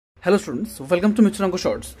Hello students, welcome to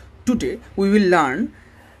mronkoshorts. Today we will learn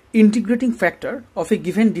integrating factor of a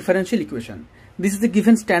given differential equation. This is the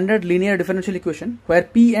given standard linear differential equation where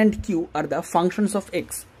p and q are the functions of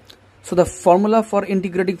x. So the formula for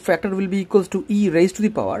integrating factor will be equals to e raised to the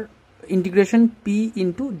power integration p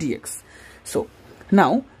into dx. So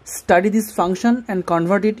now study this function and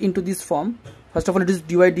convert it into this form. First of all, it is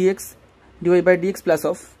dy by dx plus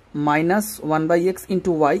of minus 1 by x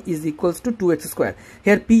into y is equals to 2x square.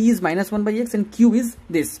 Here p is minus 1 by x and q is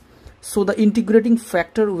this. So the integrating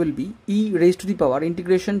factor will be e raised to the power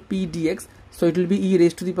integration p dx. So it will be e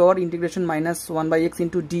raised to the power integration minus 1 by x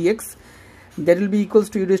into dx. That will be equals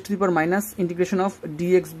to e raised to the power minus integration of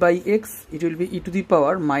dx by x. It will be e to the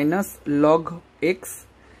power minus log x.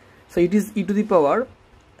 So it is e to the power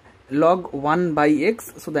log 1 by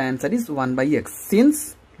x. So the answer is 1 by x.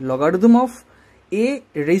 Since logarithm of a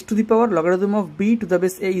raised to the power logarithm of b to the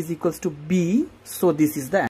base a is equals to b, so this is the